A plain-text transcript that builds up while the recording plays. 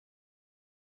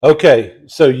Okay,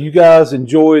 so you guys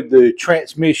enjoyed the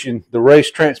transmission, the race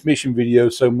transmission video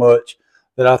so much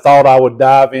that I thought I would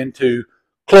dive into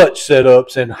clutch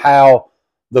setups and how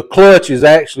the clutch is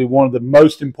actually one of the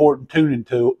most important tuning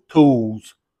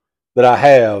tools that I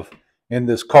have in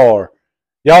this car.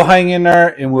 Y'all hang in there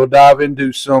and we'll dive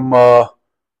into some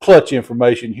clutch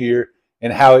information here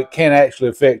and how it can actually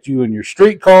affect you in your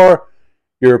street car,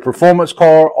 your performance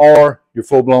car, or your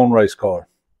full-blown race car.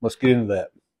 Let's get into that.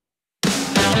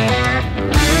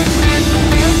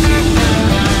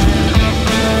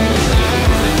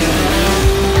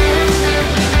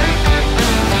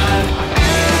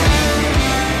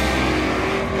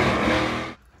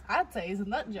 I'd say it's a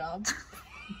nut job.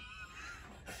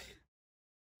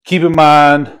 Keep in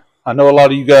mind, I know a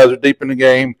lot of you guys are deep in the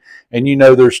game, and you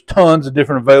know there's tons of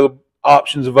different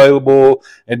options available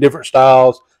and different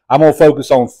styles. I'm going to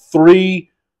focus on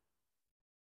three,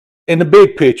 in the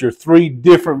big picture, three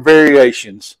different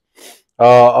variations.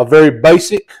 A very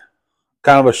basic,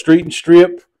 kind of a street and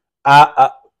strip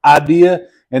idea,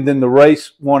 and then the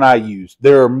race one I use.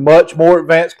 There are much more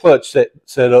advanced clutch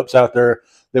setups out there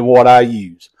than what I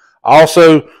use.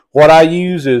 Also, what I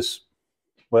use is,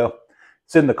 well,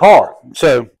 it's in the car.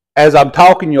 So as I'm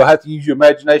talking, you'll have to use your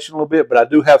imagination a little bit, but I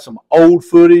do have some old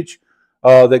footage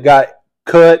that got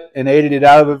cut and edited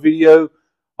out of a video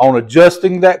on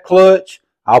adjusting that clutch.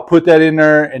 I'll put that in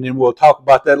there, and then we'll talk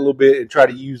about that a little bit and try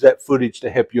to use that footage to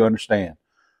help you understand.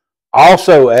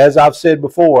 Also, as I've said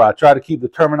before, I try to keep the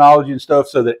terminology and stuff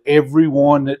so that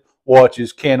everyone that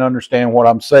watches can understand what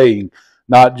I'm saying,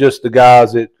 not just the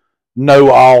guys that know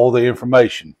all the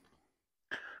information,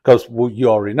 because you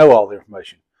already know all the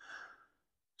information.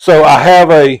 So I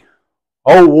have a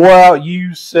old wore out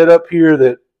used setup here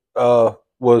that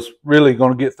was really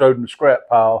going to get thrown in the scrap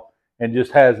pile and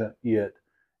just hasn't yet.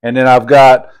 And then I've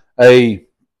got a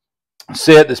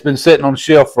set that's been sitting on the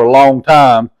shelf for a long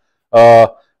time. I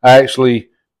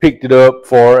actually picked it up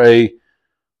for a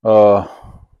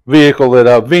vehicle that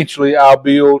eventually I'll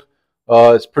build.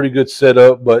 It's a pretty good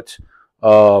setup, but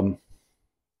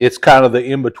it's kind of the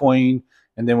in-between.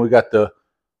 And then we got the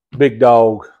big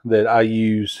dog that I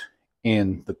use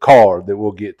in the car that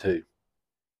we'll get to.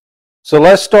 So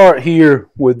let's start here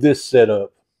with this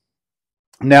setup.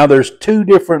 Now there's two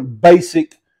different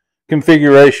basic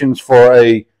configurations for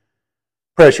a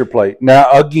pressure plate. Now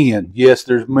again, yes,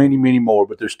 there's many more,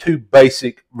 but there's two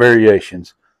basic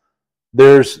variations.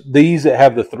 There's these that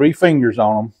have the three fingers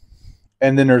on them,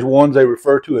 and then there's ones they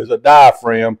refer to as a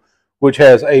diaphragm, which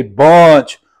has a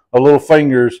bunch of little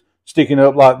fingers sticking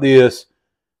up like this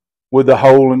with the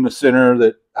hole in the center.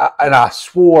 That I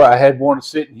swore I had one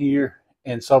sitting here,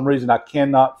 and some reason I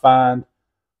cannot find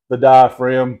the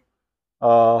diaphragm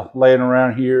laying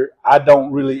around here. I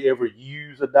don't really ever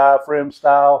use a diaphragm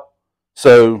style.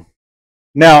 So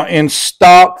now in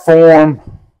stock form,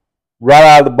 right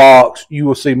out of the box, you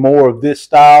will see more of this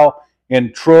style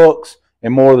in trucks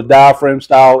and more of the diaphragm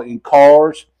style in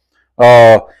cars.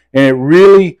 And it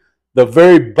really, the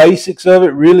very basics of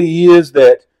it really is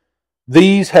that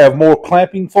these have more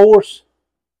clamping force.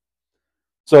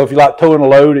 So if you like towing a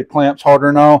load, it clamps harder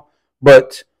and all.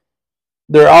 But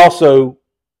they're also,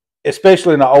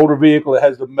 especially in an older vehicle that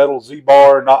has the metal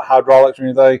Z-bar, not hydraulics or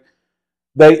anything,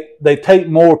 they take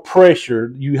more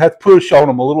pressure. You have to push on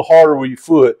them a little harder with your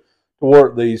foot to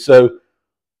work these. So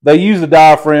they use the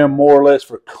diaphragm more or less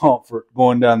for comfort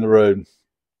going down the road.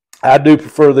 I do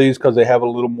prefer these because they have a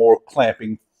little more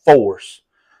clamping force.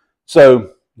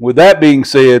 So with that being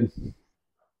said,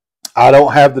 I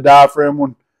don't have the diaphragm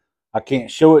one. I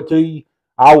can't show it to you.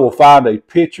 I will find a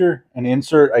picture and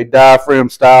insert a diaphragm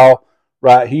style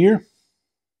right here.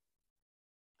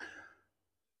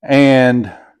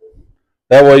 And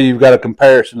that way you've got a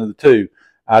comparison of the two.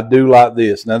 I do like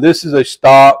this. Now this is a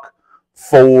stock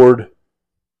Ford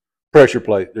pressure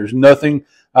plate. There's nothing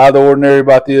out of the ordinary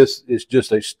about this. It's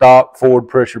just a stock Ford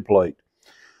pressure plate.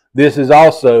 This is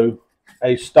also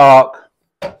a stock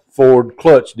Ford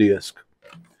clutch disc.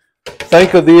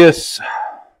 Think of this,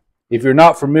 if you're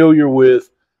not familiar with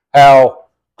how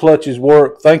clutches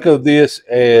work, think of this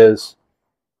as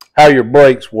how your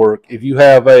brakes work. If you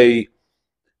have a,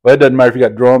 well, it doesn't matter if you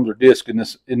got drums or disc in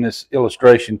this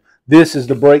illustration. This is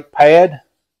the brake pad,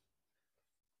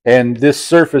 and this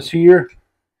surface here,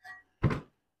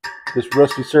 this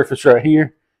rusty surface right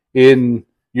here, in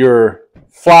your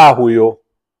flywheel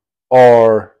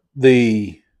are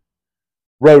the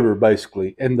rotor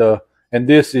basically, and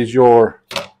this is your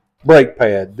brake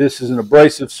pad. This is an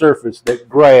abrasive surface that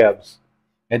grabs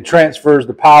and transfers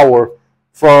the power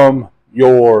from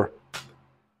your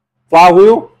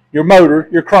flywheel, your motor,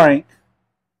 your crank,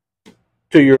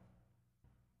 to your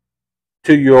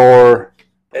to your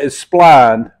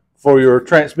spline for your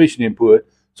transmission input.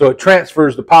 So it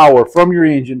transfers the power from your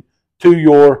engine to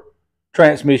your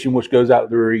transmission, which goes out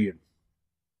the rear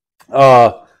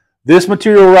end. This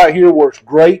material right here works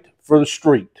great for the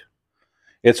street.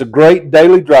 It's a great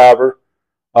daily driver.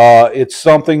 It's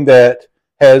something that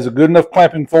has a good enough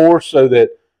clamping force so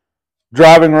that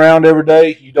driving around every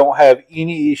day, you don't have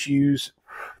any issues,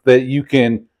 that you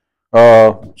can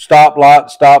stop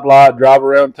light, drive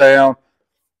around town.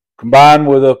 Combined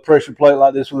with a pressure plate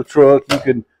like this with a truck, you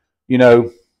can, you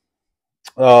know,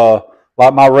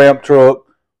 like my ramp truck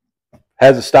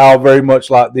has a style very much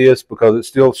like this because it's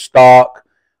still stock.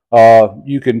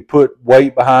 You can put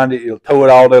weight behind it. It'll tow it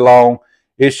all day long.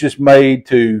 It's just made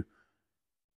to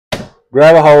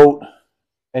grab a hold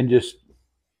and just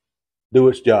do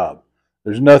its job.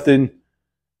 There's nothing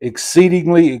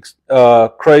exceedingly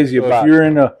crazy about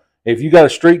it. If you got a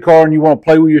street car and you want to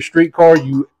play with your street car,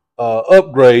 you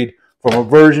upgrade from a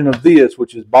version of this,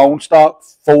 which is bone stock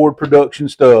Ford production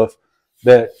stuff,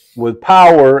 that with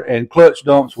power and clutch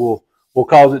dumps will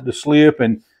cause it to slip,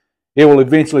 and it will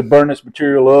eventually burn this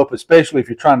material up, especially if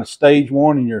you're trying to stage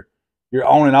one and you're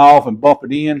on and off and bump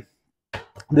it in.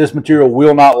 This material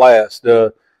will not last.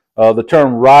 The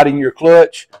term riding your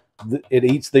clutch, it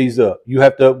eats these up. You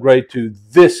have to upgrade to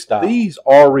this style. These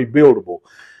are rebuildable.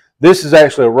 This is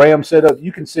actually a Ram setup.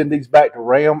 You can send these back to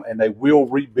Ram and they will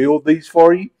rebuild these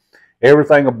for you.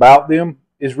 Everything about them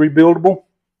is rebuildable.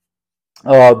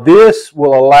 This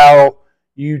will allow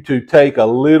you to take a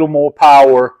little more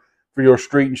power for your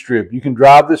street and strip. You can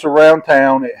drive this around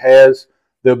town. It has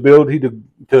the ability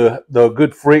to the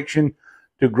good friction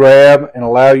to grab and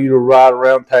allow you to ride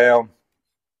around town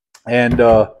and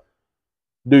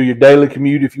do your daily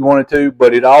commute if you wanted to,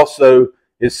 but it also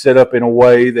is set up in a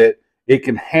way that it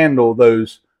can handle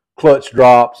those clutch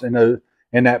drops and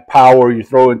that power you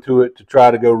throw into it to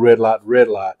try to go red light to red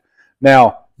light.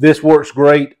 Now, this works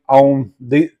great on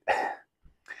the...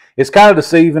 It's kind of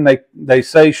deceiving. They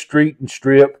say street and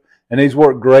strip, and these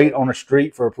work great on a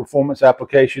street for a performance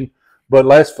application, but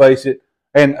let's face it,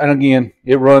 and again,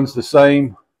 it runs the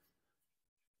same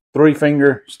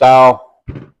 3-finger style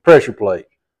pressure plate.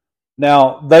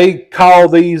 Now, they call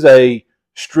these a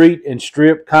street and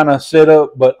strip kind of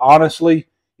setup, but honestly,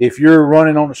 if you're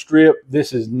running on a strip,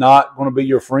 this is not going to be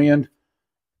your friend,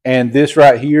 and this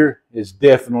right here is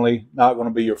definitely not going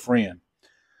to be your friend.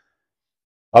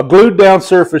 A glued down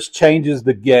surface changes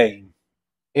the game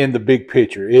in the big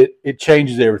picture. It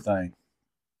changes everything.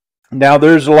 Now,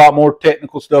 there's a lot more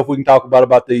technical stuff we can talk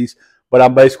about these, but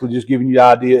I'm basically just giving you the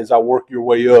idea as I work your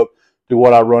way up to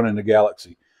what I run in the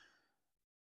Galaxy.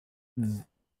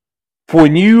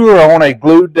 When you are on a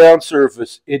glued down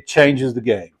surface, it changes the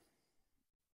game.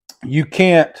 You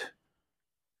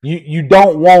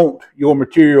don't want your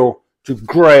material to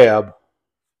grab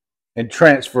and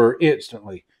transfer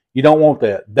instantly. You don't want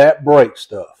that. That breaks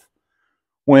stuff.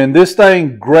 When this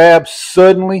thing grabs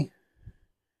suddenly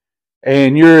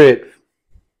and you're at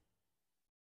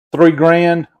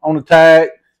 $3,000 on the tag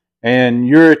and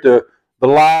you're at the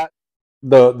light,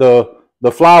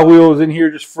 the flywheel is in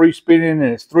here just free spinning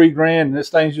and it's $3,000 and this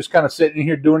thing's just kind of sitting in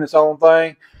here doing its own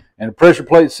thing, and the pressure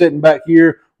plate's sitting back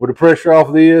here with the pressure off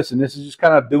of this, and this is just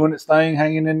kind of doing its thing,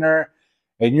 hanging in there,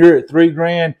 and you're at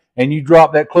 $3,000 and you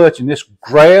drop that clutch and this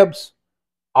grabs,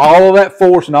 all of that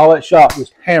force and all that shock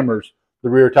just hammers the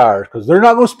rear tires because they're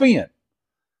not going to spin.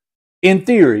 In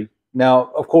theory,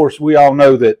 now, of course, we all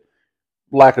know that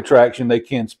lack of traction, they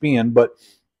can spin, but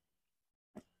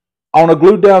on a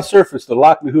glued down surface, the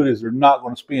likelihood is they're not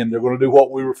going to spin. They're going to do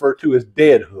what we refer to as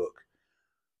dead hook.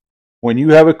 When you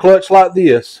have a clutch like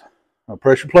this, a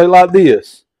pressure plate like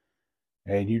this,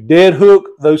 and you dead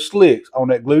hook those slicks on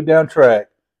that glued down track,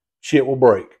 shit will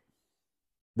break.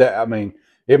 I mean,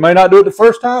 it may not do it the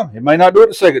first time. It may not do it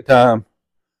the second time,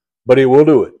 but it will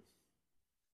do it.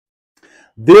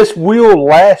 This will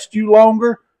last you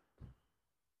longer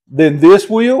than this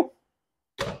will.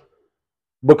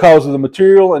 Because of the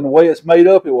material and the way it's made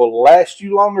up, it will last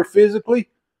you longer physically,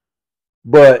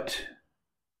 but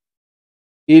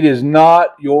it is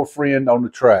not your friend on the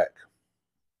track.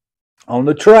 On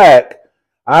the track,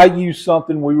 I use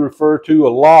something we refer to a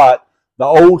lot, the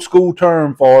old school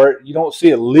term for it. You don't see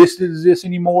it listed as this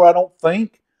anymore, I don't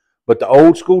think, but the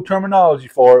old school terminology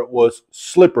for it was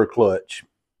slipper clutch.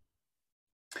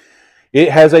 It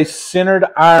has a centered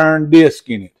iron disc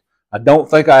in it. I don't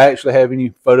think I actually have any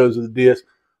photos of the disc.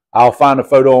 I'll find a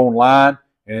photo online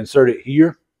and insert it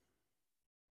here.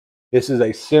 This is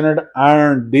a centered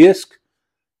iron disc.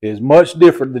 It is much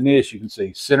different than this, you can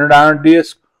see. Centered iron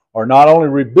discs are not only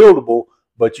rebuildable,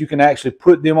 but you can actually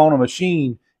put them on a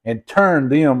machine and turn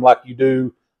them like you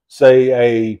do, say,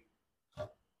 a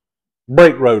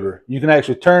brake rotor. You can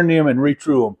actually turn them and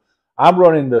retrue them. I'm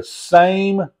running the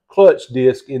same clutch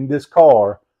disc in this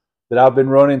car that I've been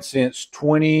running since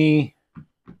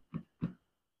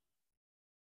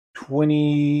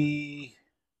 2020.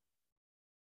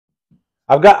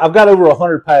 I've got over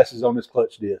 100 passes on this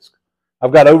clutch disc.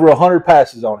 I've got over 100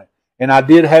 passes on it, and I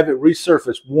did have it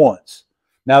resurfaced once.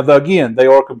 Now, again, they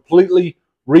are completely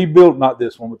rebuilt. Not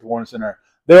this one with the warning in there.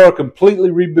 They are completely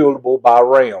rebuildable by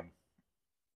Ram.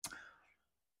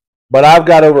 But I've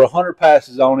got over 100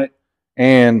 passes on it,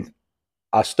 and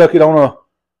I stuck it on a.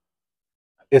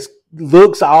 It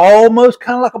looks almost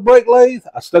kind of like a brake lathe.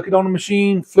 I stuck it on the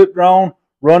machine, flipped it on,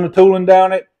 run the tooling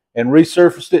down it, and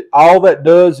resurfaced it. All that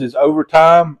does is over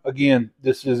time. Again,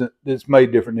 this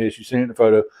made different than this. You see it in the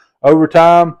photo. Over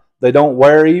time, they don't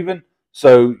wear even.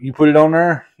 So you put it on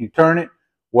there, you turn it,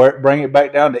 bring it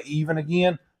back down to even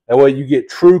again. That way you get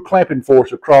true clamping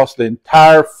force across the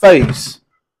entire face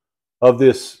of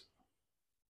this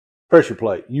pressure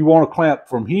plate. You want to clamp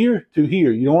from here to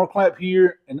here. You don't want to clamp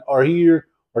here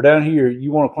or down here.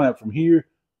 You want to clamp from here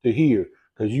to here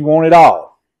because you want it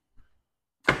all.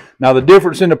 Now, the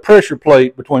difference in the pressure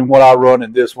plate between what I run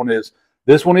and this one is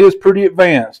pretty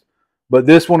advanced, but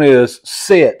this one is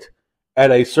set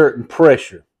at a certain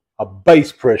pressure, a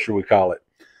base pressure we call it.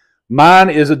 Mine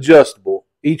is adjustable.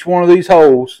 Each one of these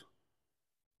holes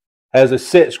has a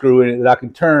set screw in it that I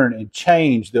can turn and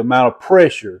change the amount of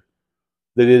pressure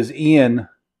that is in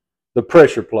the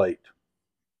pressure plate,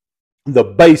 the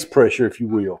base pressure, if you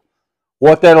will.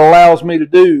 What that allows me to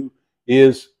do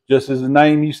is, just as the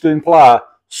name used to imply,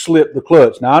 slip the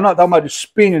clutch. Now, I'm not talking about just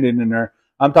spinning it in there.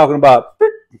 I'm talking about,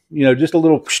 just a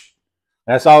little,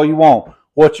 that's all you want.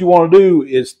 What you want to do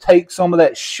is take some of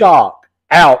that shock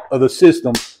out of the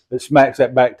system that smacks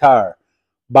that back tire.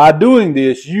 By doing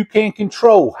this, you can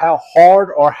control how hard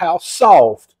or how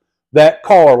soft that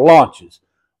car launches.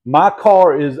 My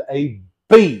car is a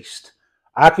beast.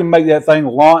 I can make that thing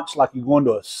launch like you're going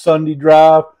to a Sunday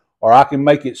drive, or I can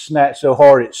make it snatch so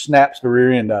hard it snaps the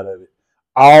rear end out of it.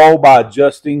 All by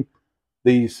adjusting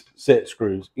these set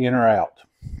screws in or out.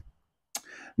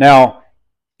 Now,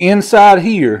 inside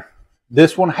here,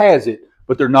 this one has it,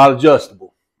 but they're not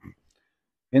adjustable.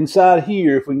 Inside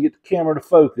here, if we can get the camera to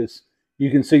focus, you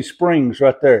can see springs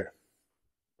right there.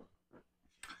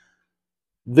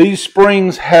 These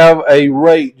springs have a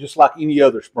rate just like any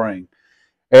other spring.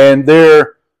 And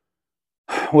they're,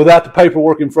 without the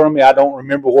paperwork in front of me, I don't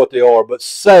remember what they are, but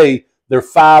say they're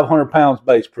 500 pounds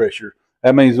base pressure.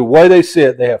 That means the way they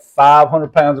sit, they have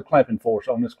 500 pounds of clamping force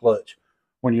on this clutch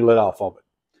when you let off of it.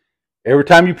 Every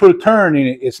time you put a turn in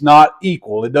it, it's not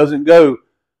equal. It doesn't go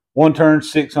one turn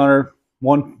 600,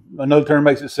 another turn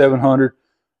makes it 700.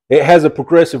 It has a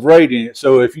progressive rate in it.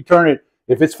 So if you turn it,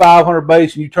 if it's 500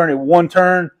 base and you turn it one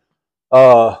turn,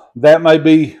 that may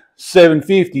be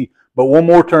 750, but one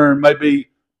more turn may be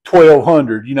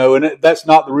 1200, and that's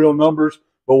not the real numbers.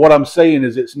 But what I'm saying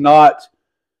is it's not,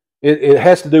 it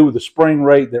has to do with the spring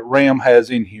rate that Ram has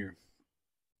in here.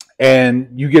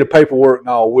 And you get a paperwork and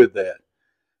all with that.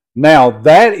 Now,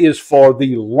 that is for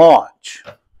the launch.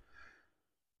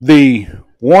 The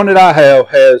one that I have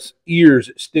has ears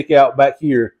that stick out back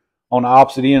here on the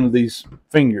opposite end of these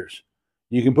fingers.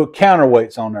 You can put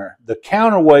counterweights on there. The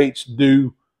counterweights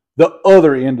do the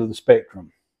other end of the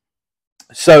spectrum.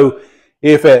 So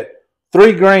if at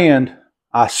 $3,000,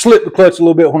 I slip the clutch a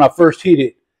little bit when I first hit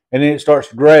it, and then it starts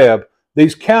to grab,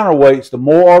 these counterweights, the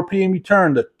more RPM you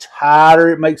turn, the tighter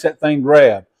it makes that thing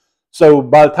grab. So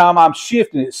by the time I'm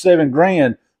shifting at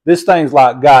 $7,000, this thing's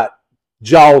like got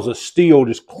jaws of steel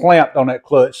just clamped on that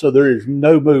clutch, so there is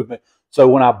no movement. So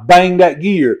when I bang that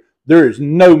gear, there is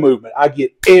no movement. I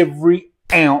get every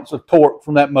ounce of torque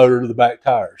from that motor to the back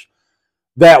tires.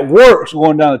 That works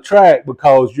going down the track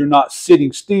because you're not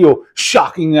sitting still,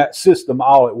 shocking that system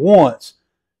all at once.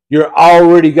 You're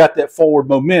already got that forward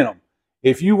momentum.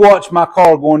 If you watch my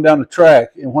car going down the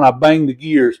track and when I bang the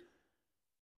gears,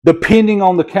 depending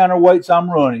on the counterweights I'm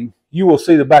running, you will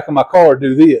see the back of my car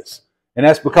do this. And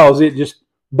that's because it just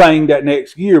banged that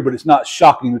next gear, but it's not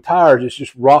shocking the tires. It's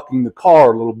just rocking the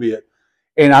car a little bit.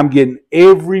 And I'm getting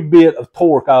every bit of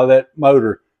torque out of that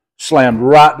motor slammed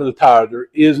right to the tire. There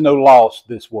is no loss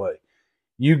this way.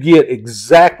 You get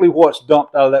exactly what's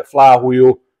dumped out of that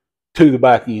flywheel to the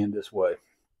back end this way.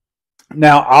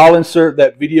 Now, I'll insert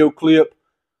that video clip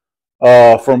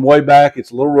from way back.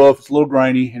 It's a little rough, it's a little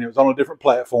grainy, and it was on a different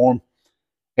platform.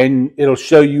 And it'll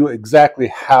show you exactly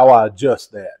how I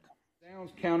adjust that.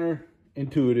 Sounds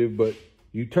counterintuitive, but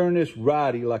you turn this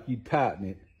righty like you tighten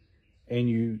it, and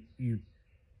you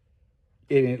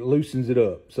and it loosens it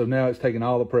up. So now it's taking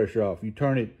all the pressure off. You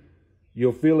turn it,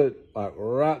 you'll feel it like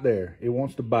right there. It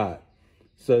wants to bite.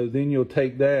 So then you'll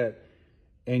take that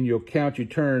and you'll count your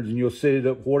turns and you'll set it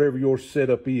up, whatever your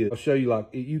setup is. I'll show you, like,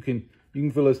 you can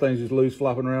feel this thing just loose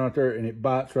flopping around right there, and it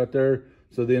bites right there.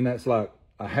 So then that's like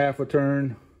a half a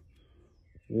turn,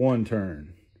 1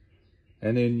 turn.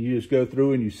 And then you just go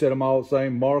through and you set them all the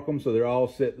same, mark them so they're all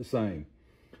set the same.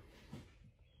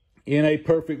 In a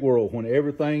perfect world, when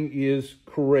everything is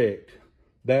correct,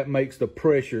 that makes the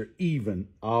pressure even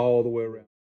all the way around.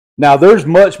 Now, there's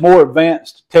much more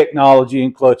advanced technology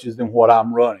in clutches than what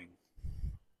I'm running.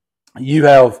 You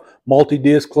have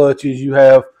multi-disc clutches. You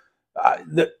have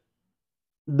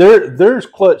there's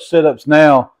clutch setups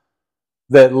now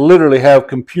that literally have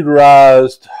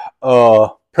computerized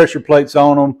pressure plates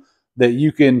on them that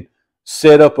you can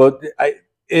set up.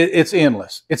 It's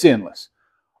endless. It's endless.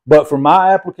 But for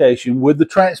my application, with the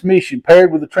transmission,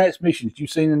 paired with the transmission that you've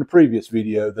seen in the previous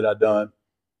video that I've done,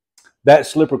 that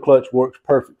slipper clutch works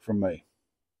perfect for me.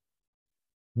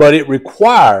 But it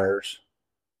requires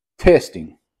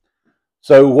testing.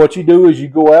 So what you do is you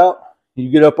go out, you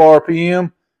get up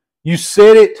RPM, you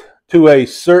set it to a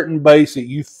certain base that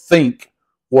you think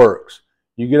works.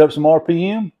 You get up some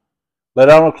RPM, let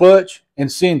out on a clutch,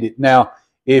 and send it. Now,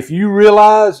 if you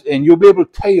realize, and you'll be able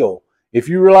to tell, if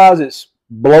you realize it's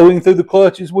blowing through the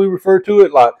clutch, as we refer to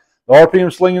it, like the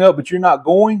RPM slinging up, but you're not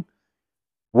going,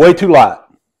 way too light.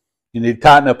 You need to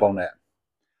tighten up on that.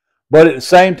 But at the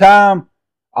same time,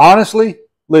 honestly,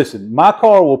 listen, my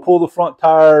car will pull the front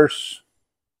tires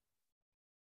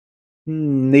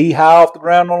knee high off the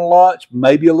ground on a launch,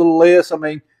 maybe a little less. I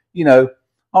mean, you know,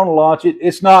 on a launch,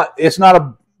 it's not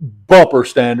a bumper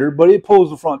standard, but it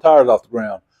pulls the front tires off the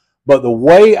ground. But the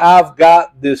way I've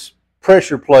got this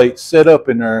pressure plate set up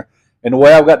in there, and the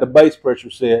way I've got the base pressure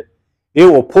set, it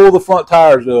will pull the front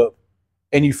tires up,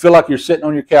 and you feel like you're sitting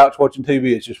on your couch watching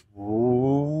TV. It's just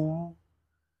whoo,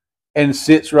 and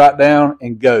sits right down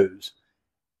and goes.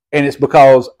 And it's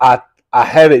because I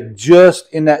have it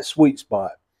just in that sweet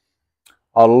spot.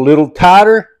 A little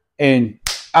tighter, and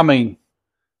I mean,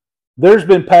 there's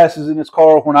been passes in this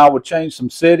car when I would change some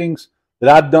settings that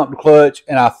I dumped the clutch,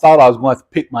 and I thought I was going to have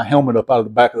to pick my helmet up out of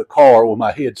the back of the car with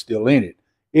my head still in it.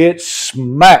 It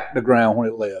smacked the ground when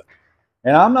it left.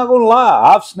 And I'm not going to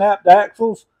lie, I've snapped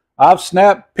axles, I've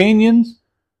snapped pinions,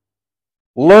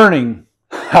 learning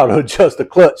how to adjust the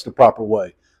clutch the proper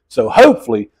way. So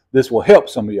hopefully this will help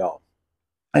some of y'all.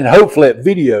 And hopefully that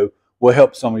video will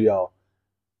help some of y'all.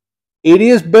 It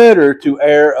is better to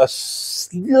err a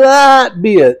slight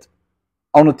bit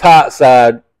on the tight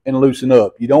side and loosen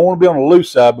up. You don't want to be on the loose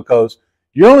side because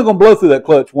you're only going to blow through that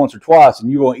clutch once or twice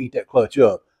and you're going to eat that clutch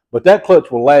up. But that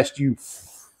clutch will last you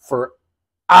for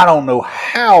I don't know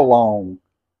how long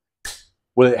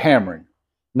with it hammering.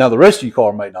 Now the rest of your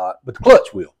car may not, but the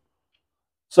clutch will.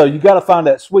 So you got to find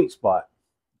that sweet spot.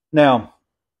 Now,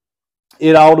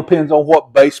 it all depends on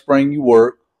what base spring you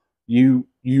work, you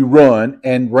run,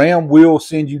 and Ram will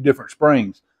send you different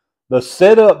springs. The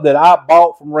setup that I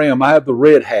bought from Ram, I have the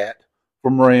red hat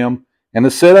from Ram, and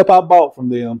the setup I bought from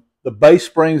them, the base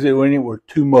springs that were in it were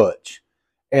too much.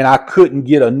 And I couldn't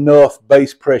get enough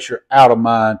base pressure out of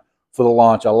mine for the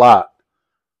launch I liked.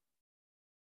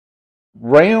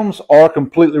 Rams are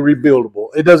completely rebuildable.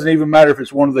 It doesn't even matter if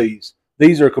it's one of these.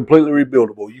 These are completely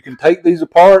rebuildable. You can take these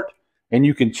apart and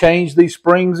you can change these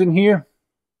springs in here,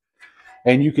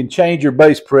 and you can change your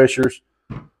base pressures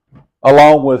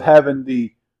along with having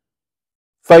the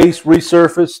face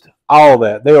resurfaced, all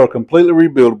that. They are completely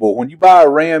rebuildable. When you buy a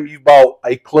Ram, you bought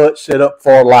a clutch set up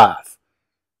for life.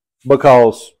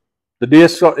 Because the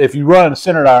disc, if you run a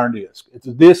centered iron disc, if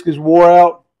the disc is wore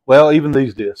out, well, even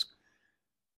these discs,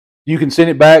 you can send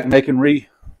it back and they can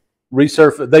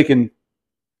resurface. They can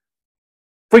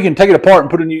freaking take it apart and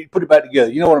put it back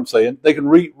together. You know what I'm saying? They can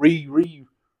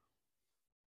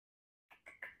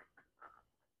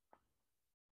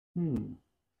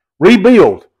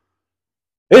rebuild.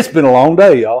 It's been a long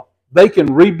day, y'all. They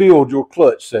can rebuild your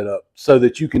clutch setup so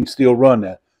that you can still run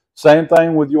that. Same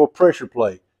thing with your pressure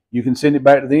plate. You can send it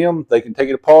back to them. They can take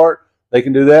it apart. They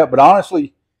can do that. But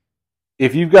honestly,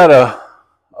 if you've got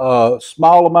a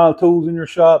small amount of tools in your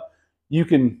shop, you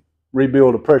can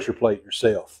rebuild a pressure plate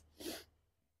yourself.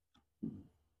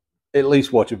 At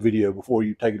least watch a video before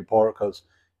you take it apart, because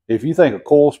if you think a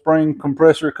coil spring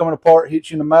compressor coming apart hits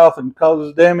you in the mouth and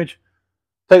causes damage,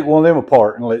 take one of them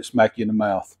apart and let it smack you in the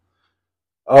mouth.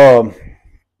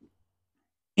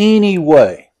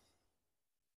 Anyway,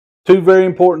 two very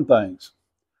important things.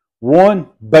 One,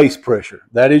 base pressure.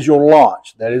 That is your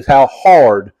launch. That is how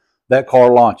hard that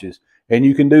car launches. And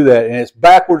you can do that. And it's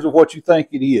backwards of what you think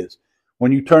it is.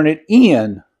 When you turn it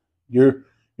in,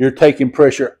 you're taking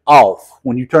pressure off.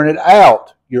 When you turn it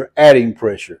out, you're adding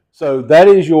pressure. So that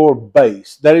is your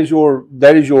base. That is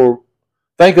your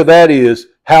think of that as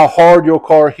how hard your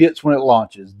car hits when it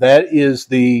launches. That is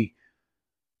the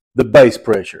base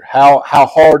pressure, how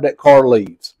hard that car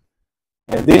leaves.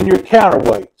 And then your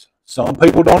counterweights. Some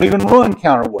people don't even run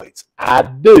counterweights. I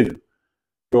do.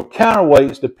 Your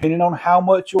counterweights, depending on how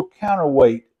much your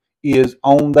counterweight is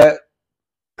on that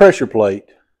pressure plate,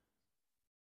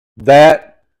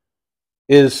 that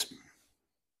is,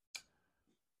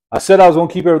 I said I was going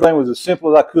to keep everything as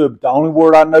simple as I could, but the only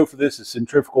word I know for this is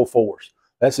centrifugal force.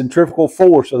 That centrifugal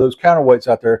force of those counterweights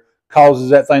out there causes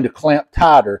that thing to clamp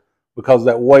tighter because of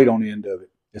that weight on the end of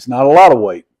it. It's not a lot of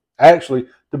weight. Actually,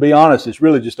 to be honest, it's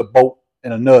really just a bolt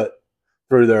and a nut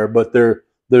through there, but they're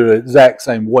the exact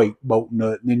same weight, bolt and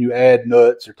nut, and then you add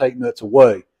nuts or take nuts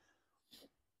away.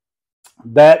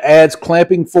 That adds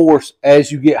clamping force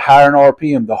as you get higher in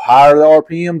RPM. The higher the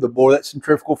RPM, the more that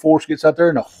centrifugal force gets out there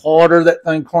and the harder that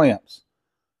thing clamps.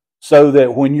 So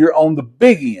that when you're on the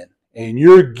big end and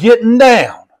you're getting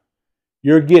down,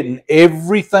 you're getting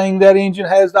everything that engine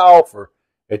has to offer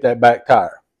at that back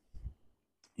tire.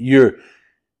 You're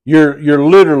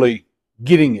literally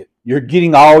getting it. You're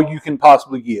getting all you can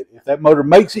possibly get. If that motor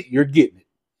makes it, you're getting it.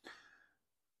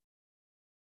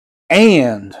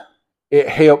 And it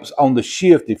helps on the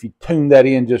shift if you tune that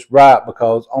in just right,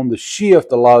 because on the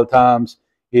shift a lot of times,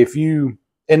 and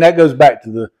that goes back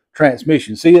to the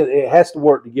transmission. See, it has to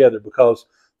work together, because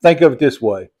think of it this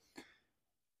way.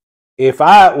 With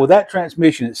that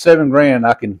transmission at $7,000,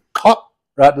 I can hop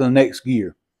right to the next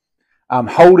gear. I'm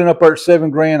holding up there at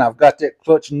 $7,000. I've got that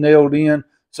clutch nailed in.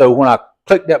 So when I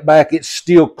click that back, it's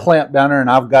still clamped down there, and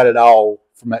I've got it all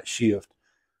from that shift.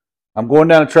 I'm going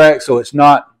down the track, so it's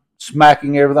not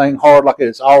smacking everything hard like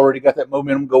it's already got that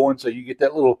momentum going, so you get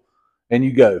that little, and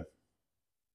you go.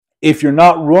 If you're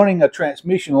not running a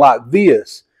transmission like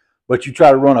this, but you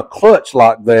try to run a clutch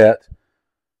like that,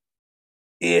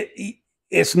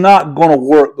 it's not going to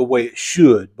work the way it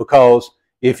should, because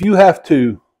if you have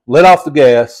to let off the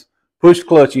gas, push the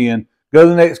clutch in, go to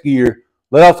the next gear,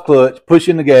 let off the clutch, push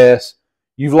in the gas,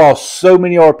 you've lost so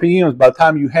many RPMs. By the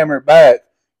time you hammer it back,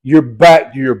 you're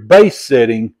back to your base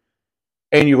setting,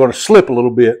 and you're going to slip a little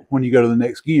bit when you go to the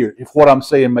next gear, if what I'm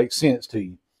saying makes sense to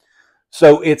you.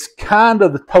 So it's kind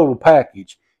of the total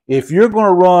package. If you're going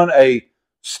to run a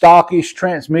stockish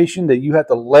transmission that you have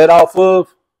to let off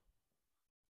of,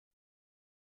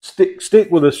 stick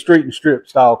with a street and strip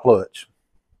style clutch.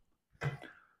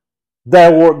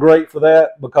 That'll work great for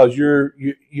that, because you're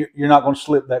not going to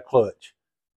slip that clutch.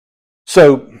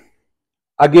 So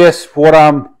I guess what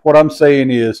I'm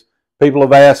saying is, people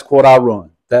have asked what I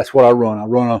run. That's what I run. I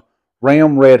run a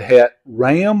Ram Red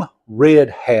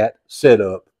Hat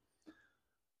setup.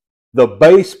 The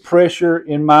base pressure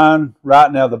in mine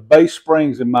right now, the base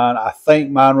springs in mine, I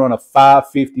think mine run a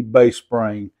 550 base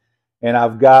spring, and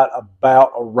I've got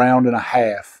about a round and a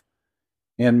half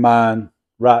in mine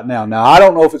right now. Now, I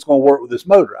don't know if it's going to work with this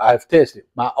motor. I've tested.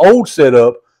 My old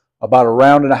setup, about a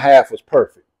round and a half was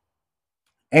perfect.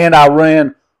 And I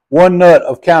ran one nut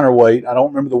of counterweight. I don't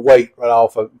remember the weight right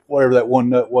off of whatever that one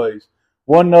nut weighs.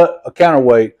 One nut of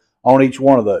counterweight on each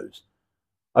one of those.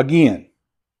 Again,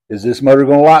 is this motor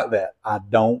going to like that? I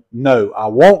don't know. I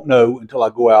won't know until I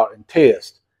go out and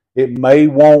test. It may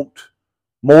want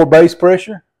more base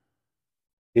pressure.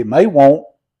 It may want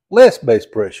less base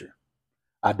pressure.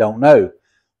 I don't know.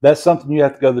 That's something you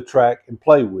have to go to the track and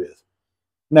play with.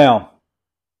 Now,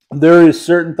 there is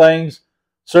certain things,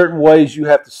 certain ways you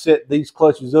have to set these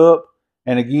clutches up.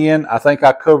 And again, I think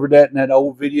I covered that in that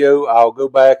old video. I'll go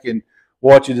back and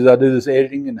watch it as I do this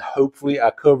editing, and hopefully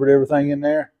I covered everything in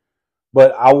there.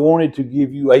 But I wanted to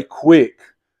give you a quick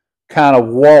kind of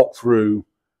walkthrough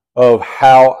of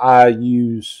how I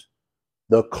use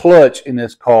the clutch in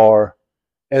this car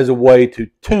as a way to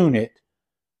tune it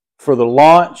for the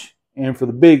launch and for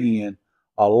the big end.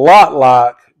 A lot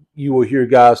like you will hear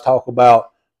guys talk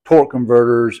about torque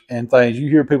converters and things. You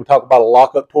hear people talk about a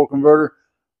lockup torque converter.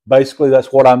 Basically,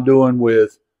 that's what I'm doing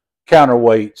with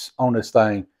counterweights on this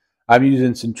thing. I'm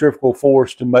using centrifugal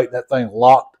force to make that thing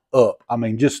locked up. I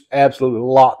mean, just absolutely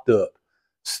locked up.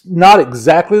 It's not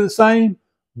exactly the same,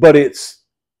 but it's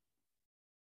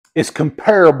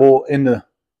comparable in the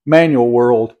manual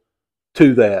world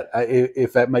to that,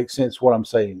 if that makes sense what I'm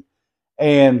saying.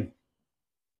 And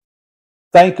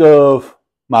think of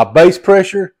my base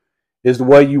pressure is the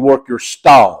way you work your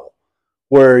stall,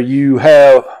 where you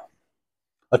have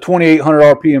a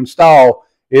 2800 RPM stall.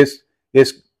 It's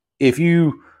if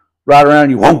you right around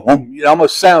you. Whoom, whoom. It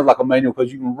almost sounds like a manual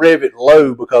because you can rev it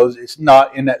low because it's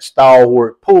not in that style where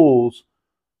it pulls.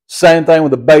 Same thing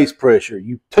with the bass pressure.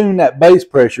 You tune that bass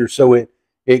pressure so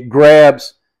it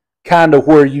grabs kind of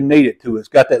where you need it to. It's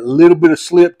got that little bit of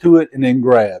slip to it and then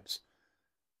grabs.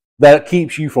 That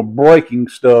keeps you from breaking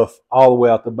stuff all the way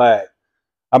out the back.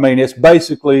 I mean, it's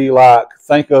basically like,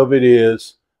 think of it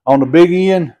as on the big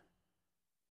end,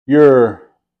 your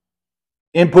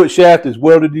input shaft is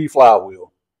welded to your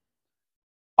flywheel.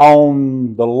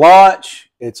 On the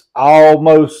launch, it's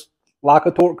almost like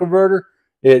a torque converter.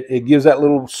 It gives that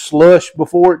little slush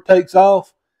before it takes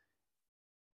off.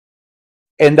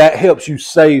 And that helps you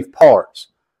save parts.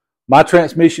 My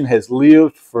transmission has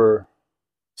lived for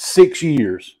 6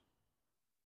 years.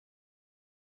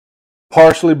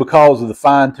 Partially because of the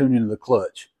fine tuning of the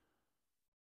clutch.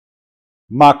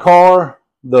 My car,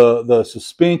 the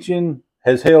suspension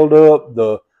has held up.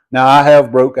 Now I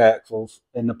have broke axles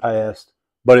in the past,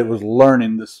 but it was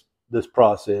learning this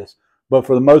process. But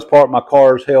for the most part, my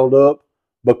car's held up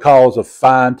because of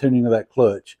fine tuning of that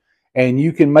clutch. And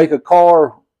you can make a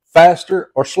car faster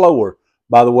or slower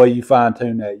by the way you fine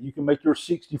tune that. You can make your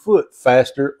 60-foot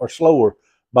faster or slower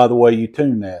by the way you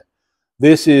tune that.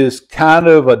 This is kind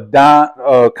of a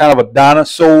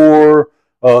dinosaur,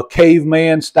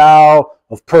 caveman style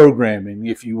of programming,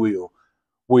 if you will.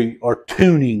 We are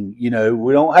tuning. You know,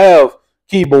 we don't have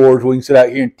keyboards. We can sit out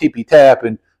here and tippy tap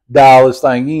and dial this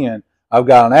thing in. I've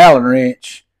got an Allen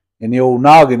wrench and the old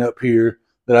noggin up here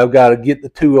that I've got to get the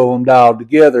two of them dialed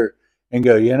together and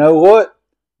go, you know what?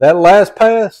 That last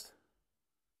pass,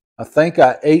 I think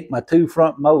I ate my 2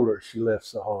 front molars. She left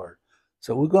so hard.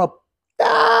 So we're going to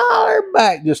dial her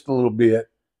back just a little bit.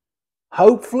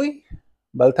 Hopefully,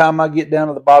 by the time I get down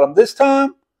to the bottom this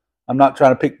time, I'm not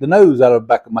trying to pick the nose out of the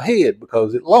back of my head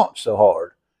because it launched so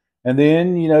hard. And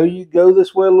then, you know, you go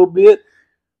this way a little bit.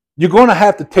 You're going to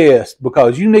have to test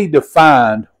because you need to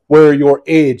find where your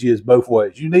edge is both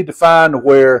ways. You need to find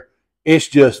where it's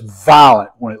just violent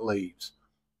when it leaves.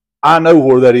 I know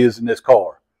where that is in this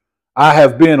car. I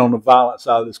have been on the violent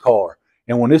side of this car.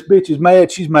 And when this bitch is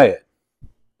mad, she's mad.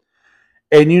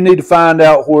 And you need to find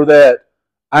out where that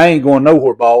I ain't going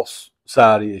nowhere boss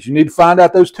side is. You need to find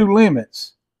out those 2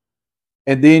 limits.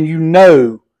 And then you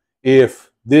know if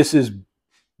this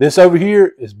over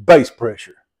here is bass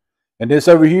pressure. And this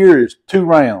over here is 2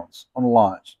 rounds on the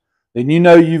launch. Then you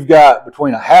know you've got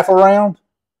between a half a round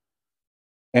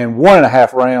and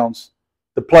 1.5 rounds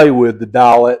to play with to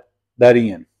dial that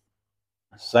in.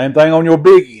 Same thing on your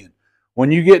big end.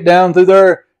 When you get down through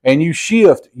there and you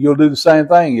shift, you'll do the same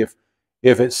thing. If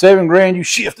it's $7,000, you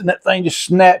shift and that thing just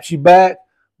snaps you back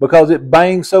because it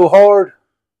bangs so hard,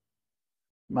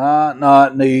 might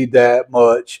not need that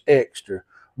much extra.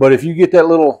 But if you get that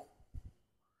little,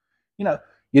 you know,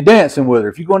 you're dancing with her.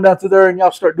 If you're going down through there and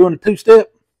y'all start doing a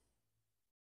 2-step,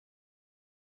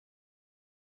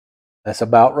 that's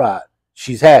about right.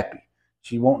 She's happy.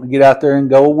 She's wanting to get out there and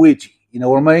go with you. You know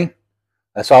what I mean?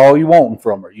 That's all you want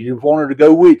from her. You just want her to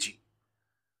go with you.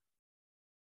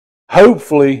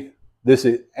 Hopefully, this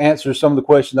answers some of the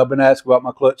questions I've been asked about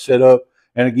my clutch setup.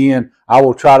 And again, I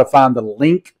will try to find the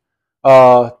link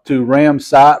to Ram's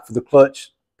site for the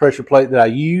clutch pressure plate that I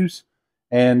use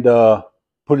and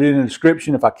put it in the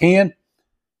description if I can.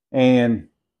 And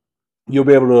you'll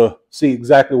be able to see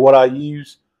exactly what I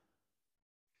use.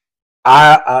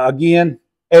 Again,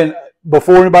 and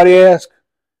before anybody asks,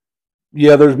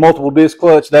 yeah, there's multiple disc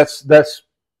clutch. That's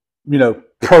you know,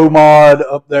 pro mod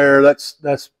up there.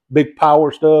 That's big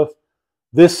power stuff.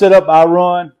 This setup I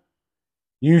run,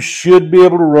 you should be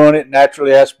able to run it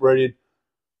naturally aspirated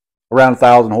around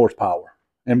 1,000 horsepower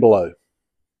and below.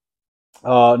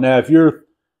 Now, if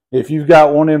you've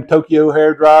got one of them Tokyo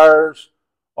hair dryers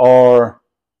or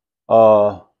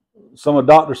some of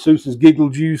Dr. Seuss's Giggle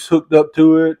Juice hooked up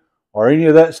to it or any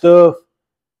of that stuff,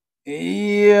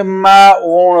 you might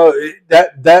want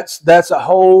to. That's a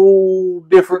whole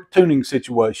different tuning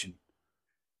situation.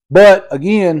 But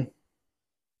again,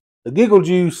 the Giggle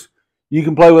Juice, you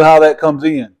can play with how that comes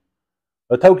in.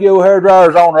 A Tokyo hairdryer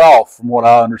is on or off, from what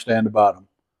I understand about them.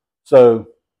 So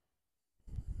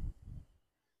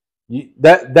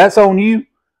that's on you.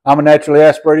 I'm a naturally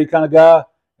aspirated kind of guy,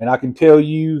 and I can tell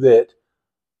you that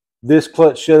this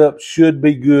clutch setup should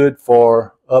be good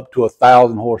for up to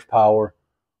 1,000 horsepower,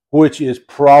 which is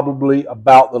probably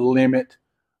about the limit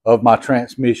of my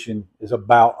transmission, is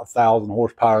about 1,000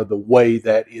 horsepower the way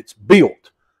that it's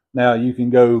built. Now you can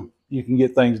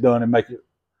get things done and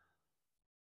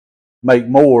make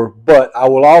more, but I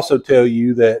will also tell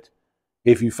you that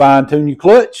if you fine tune your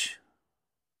clutch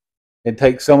and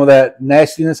take some of that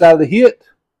nastiness out of the hit,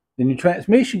 then your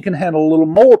transmission can handle a little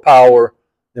more power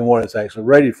than what it's actually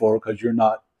rated for because you're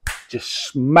not just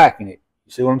smacking it.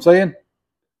 You see what I'm saying?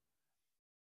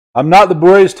 I'm not the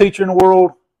greatest teacher in the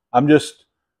world. I'm just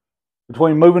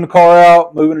between moving the car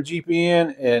out, moving a Jeep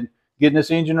in, and getting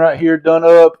this engine right here done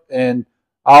up and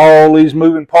all these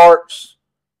moving parts.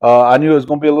 I knew it was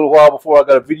going to be a little while before I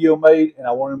got a video made, and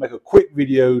I wanted to make a quick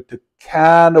video to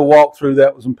kind of walk through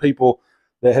that with some people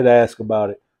that had asked about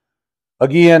it.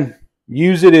 Again,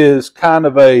 use it as kind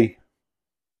of a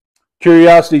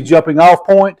curiosity jumping off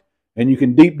point, and you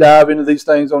can deep dive into these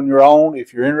things on your own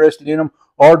if you're interested in them,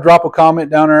 or drop a comment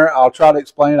down there. I'll try to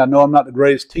explain. I know I'm not the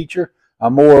greatest teacher.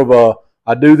 I'm more of a,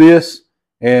 I do this,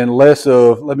 and less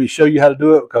of, let me show you how to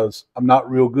do it, because I'm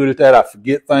not real good at that. I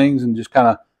forget things and just kind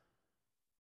of,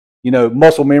 you know,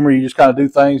 muscle memory. You just kind of do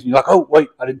things, and you're like, oh, wait,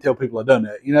 I didn't tell people I'd done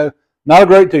that. You know, not a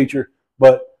great teacher,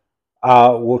 but I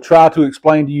will try to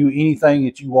explain to you anything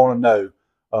that you want to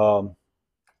know.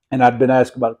 And I'd been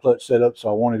asked about the clutch setup, so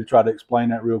I wanted to try to explain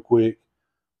that real quick.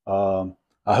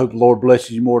 I hope the Lord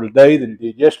blesses you more today than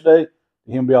He did yesterday.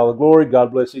 To Him be all the glory.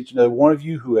 God bless each and every one of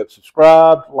you who have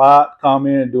subscribed, liked,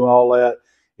 commented, and doing all that.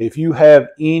 If you have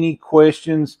any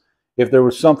questions, if there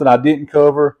was something I didn't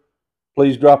cover,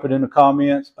 please drop it in the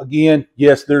comments. Again,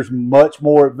 yes, there's much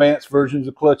more advanced versions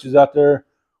of clutches out there.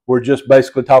 We're just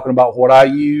basically talking about what I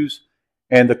use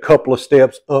and the couple of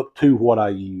steps up to what I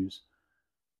use.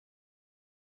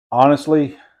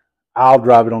 Honestly, I'll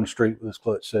drive it on the street with this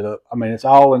clutch setup. I mean, it's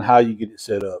all in how you get it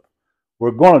set up.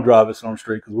 We're going to drive this on the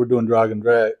street because we're doing drive and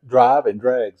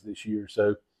drags this year.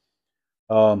 So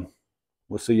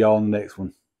we'll see y'all in the next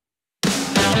one.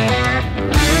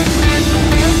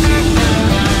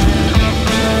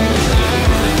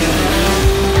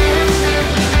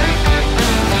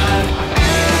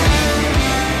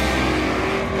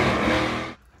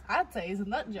 I'd say it's a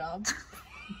nut job.